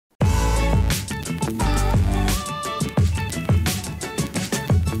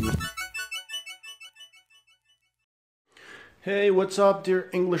Hey, what's up,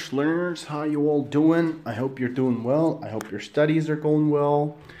 dear English learners? How you all doing? I hope you're doing well. I hope your studies are going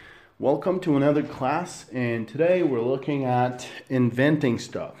well. Welcome to another class, and today we're looking at inventing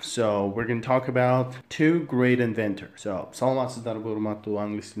stuff. So we're going to talk about two great inventors. So, саламатсыздар урматтуу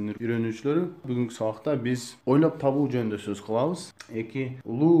англис тилин үйрөнүүчүлөрү. Бүгүнкү сабакта биз ойлоп табуу жөнүндө сөз кылабыз. Эки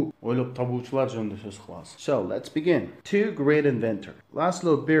улуу ойлоп табуучулар жөнүндө сөз кылабыз. So, let's begin. Two great inventors.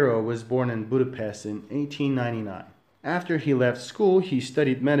 Laszlo Biro was born in Budapest in 1899. After he left school, he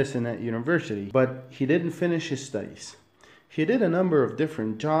studied medicine at university, but he didn't finish his studies. He did a number of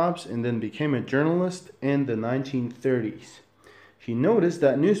different jobs and then became a journalist in the 1930s. He noticed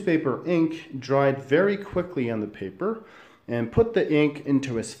that newspaper ink dried very quickly on the paper and put the ink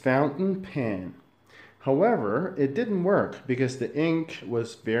into his fountain pen. However, it didn't work because the ink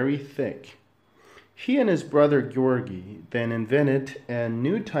was very thick. He and his brother Georgi then invented a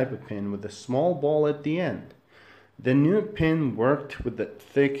new type of pen with a small ball at the end. The new pen worked with the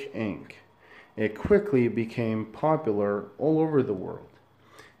thick ink. It quickly became popular all over the world.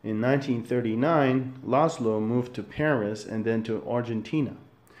 In 1939, Laszlo moved to Paris and then to Argentina.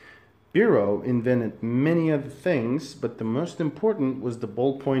 Biro invented many other things, but the most important was the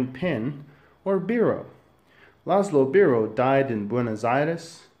ballpoint pen, or Biro. Laszlo Biro died in Buenos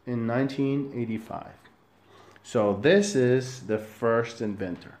Aires in 1985. So this is the first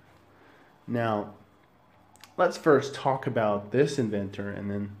inventor. Now, let's first talk about this inventor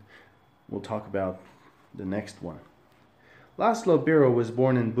and then we'll talk about the next one. Laszlo Biro was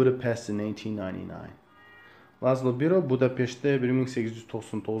born in Budapest in 1899. Laszlo Biro Budapest'te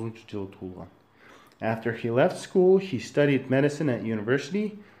 1899-жылы туылған. After he left school, he studied medicine at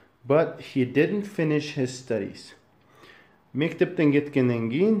university, but he didn't finish his studies. Мектептен кеткенден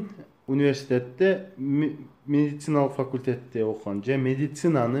кейін университетте медициналық факультетте оқыған, же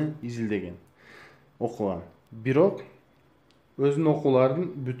медицинаны изилдеген, оқыған. Бирок өзүнүн окууларын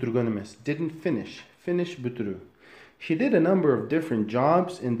бүтүргөн эмес. Didn't finish. Finish бүтүрүү. He did a number of different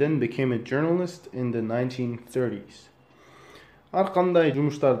jobs and then became a journalist in the 1930s. Ар кандай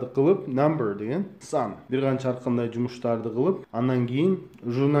жумуштарды кылып, number деген сан, бир канча ар кандай жумуштарды кылып, андан кийин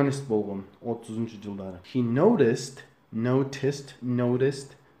журналист болгон 30-жылдары. He noticed,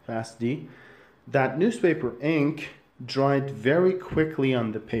 fast D, that newspaper ink dried very quickly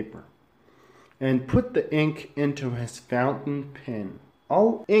on the paper and put the ink into his fountain pen.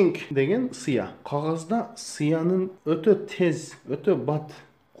 Ал ink деген сыя. Кагазда сыянын өтө тез, өтө бат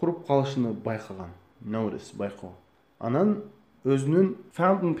куруп калышын байкаган. Notice, байкоо. Анан өзүнүн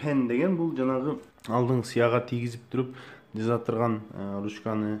fountain pen деген бул жанагы алдың сыяга тийгизип туруп жаза турган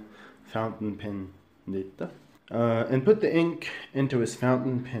ручканы fountain pen дейт да. And put the ink into his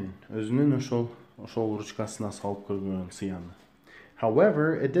fountain pen. Өзүнүн ошол ручкасына салып көргөн сыяны.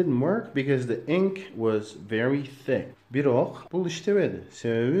 However, it didn't work because the ink was very thick. Бирок бул иштебеди.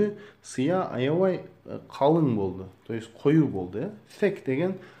 Себеби сыя аябай калың болду. То есть коюу болду. Thick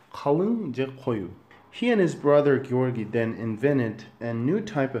деген калың же коюу. He and his brother Georgi then invented a new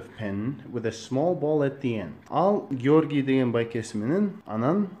type of pen with a small ball at the end. Ал Georgi деген байкеси менен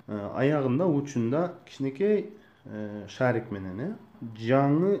анан аягында учунда кичинекей шарик менен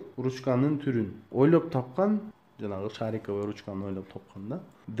жаңы ручканын түрүн ойлоп тапкан. The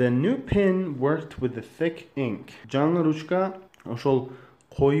new pen worked with the thick ink. Жаңы ручка ошол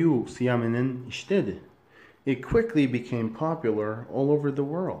коюу сыя менен иштеди. It quickly became popular all over the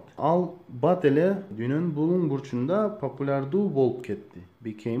world. Ал бат эле дүйнөнүн булуң бурчунда популярдуу болуп кетти.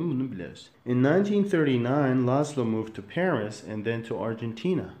 Became, муну билебиз. In 1939, Laszlo moved to Paris and then to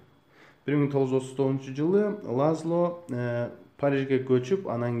Argentina. 1939-жылы Лазло Парижге көчүп,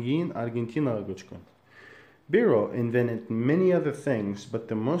 анан кийин Аргентинага көчкөн. Biro invented many other things, but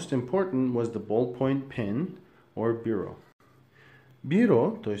the most important was the ballpoint pen, or Biro.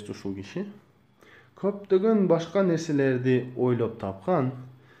 Biro, то есть ушул киши, көптөгөн башка нерселерди ойлоп тапкан,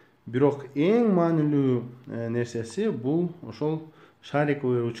 бирок эң маанилүү нерсеси бул ошол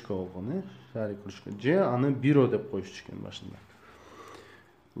шариковый ручка болгон, шарик ручка. Же аны Biro деп коюшчу экен башында.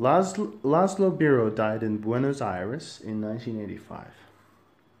 Laszlo Biro died in Buenos Aires in 1985.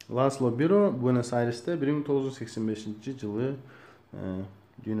 Laszlo Biro Buenos Aires'te 1985-жылы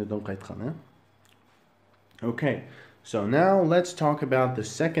дүйнөдөн кайткан. Okay, so now let's talk about the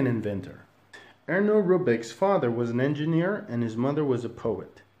second inventor. Erno Rubik's father was an engineer and his mother was a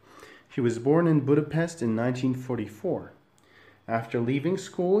poet. He was born in Budapest in 1944. After leaving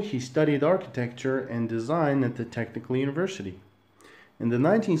school, he studied architecture and design at the Technical University. In the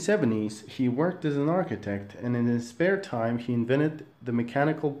 1970s, he worked as an architect, and in his spare time, he invented the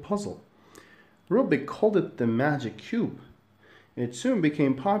mechanical puzzle. Rubik called it the magic cube. It soon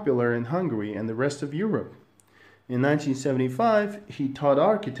became popular in Hungary and the rest of Europe. In 1975, he taught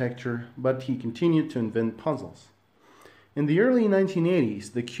architecture, but he continued to invent puzzles. In the early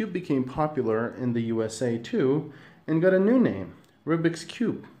 1980s, the cube became popular in the USA too and got a new name, Rubik's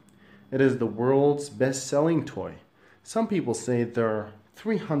Cube. It is the world's best-selling toy. Some people say there are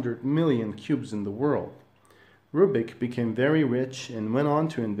 300 million cubes in the world. Rubik became very rich and went on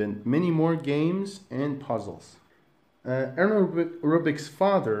to invent many more games and puzzles. Rubik's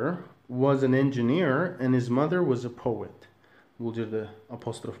father was an engineer and his mother was a poet. Бұл жерде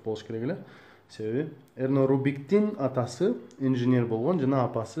апостроф болуш керек эле. Себеби Эрно Рубиктин атасы инженер болгон, жана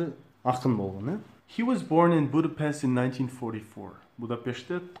апасы акын болгон. He was born in Budapest in 1944.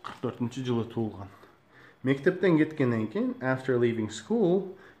 Будапештте 44-жылы туулган. Мектептен кеткенден кийин, after leaving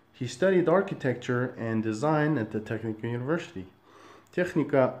school, he studied architecture and design at the Technical University.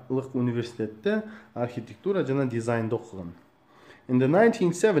 Техникалык университетте архитектура жана дизайнды окуган. In the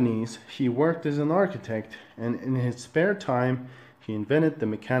 1970s, he worked as an architect, and in his spare time, he invented the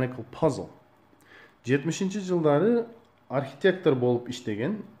mechanical puzzle. 70-жылдары архитектор болуп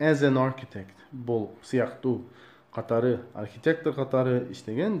иштеген, as an architect болуп, сыяктуу катары, архитектор катары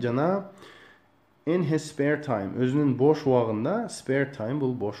иштеген, жана in his spare time, өзүнүн бош убагында, spare time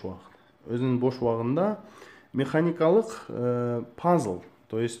бул бош убакыт. Өзүнүн бош убагында механикалык puzzle,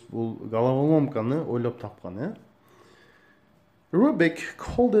 то есть бул головоломканы ойлоп тапкан. Rubik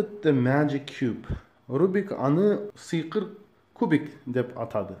called it the magic cube. Rubik аны сыйкыр кубик деп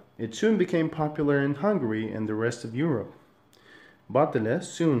атады. It soon became popular in Hungary and the rest of Europe. But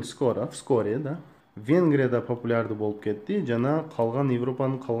soon вскоре да Венгрияда популярды болуп кетти, жана калган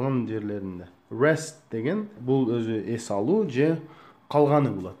Европанын калган жерлеринде. Rest деген бул өзү эс алуу же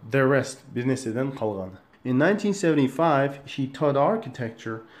калганы болот. The rest бир нерседен калганы. In 1975, he taught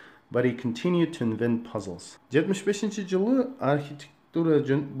architecture, but he continued to invent puzzles. 75-жылы архитектура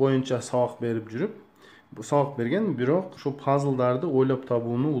боюнча сабак берген, бирок ошо пазлдарды ойлоп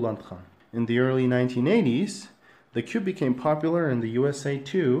табууну уланткан. In the early 1980s, the cube became popular in the USA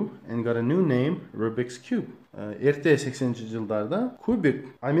too and got a new name, Rubik's Cube. Эрте 80-жылдарда кубик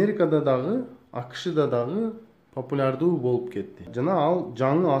Америкада дагы, АКШда дагы популярдуу болуп кетти. Жана ал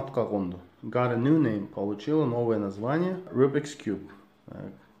жаңы атка конду. Got a new name, получила новое название, Rubik's Cube.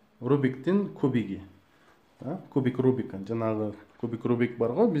 Рубиктин кубиги. Кубик Рубика. Жанагы кубик Рубик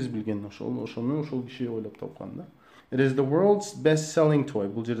бар го, биз билген ошону киши ойлоп тапкан да. It is the world's best-selling toy.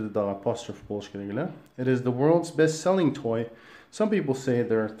 Бул жерде дагы apostrophe болуш керек эле. It is the world's best-selling toy. Some people say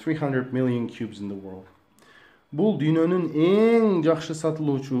there are 300 million cubes in the world. Бул дүйнөнүн эң жакшы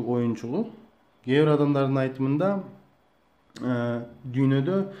сатылуучу оюнчугу. Кээ бир адамдардын айтымында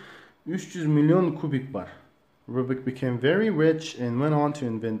дүйнөдө 300 миллион кубик бар. Rubik became very rich and went on to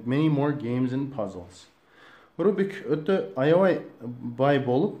invent many more games and puzzles. Rubik өтө аябай бай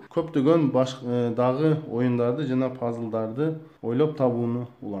болуп, көптөгөн дагы оюндарды жана пазлдарды ойлоп табууну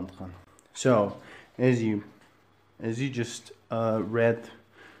уланткан. So, as you just read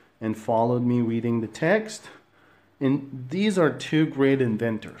and followed me reading the text, and these are two great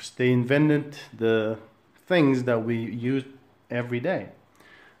inventors. They invented the things that we use every day.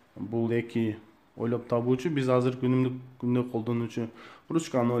 Бул эки ойлоп табуучу, биз азыр күндө колдонуучу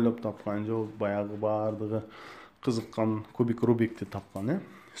ручканы ойлоп тапкан, же баягы баардыгы кызыккан кубик Рубикти тапкан.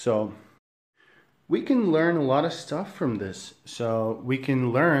 So we can learn a lot of stuff from this. So we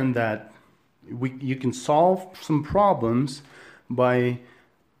can learn that you can solve some problems by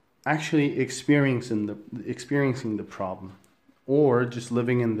actually experiencing the problem, or just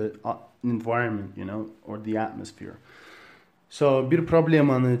living in the environment, or the atmosphere. So bir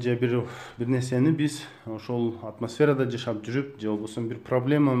проблеманы же bir нерсени биз ошол атмосферада жашап жүрүп, же болбосо bir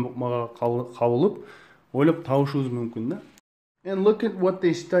проблемага кабылып ойлоп табышыбыз мүмкүн да. And look at what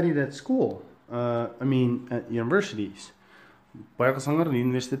they studied at school. At universities. Байкасаңар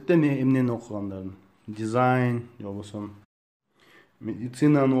университетте эмнени окугандарын? Дизайн, же болбосо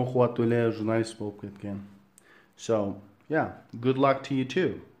медицинаны окуп атып эле журналист болуп кеткен. So, yeah, good luck to you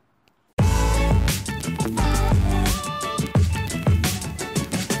too.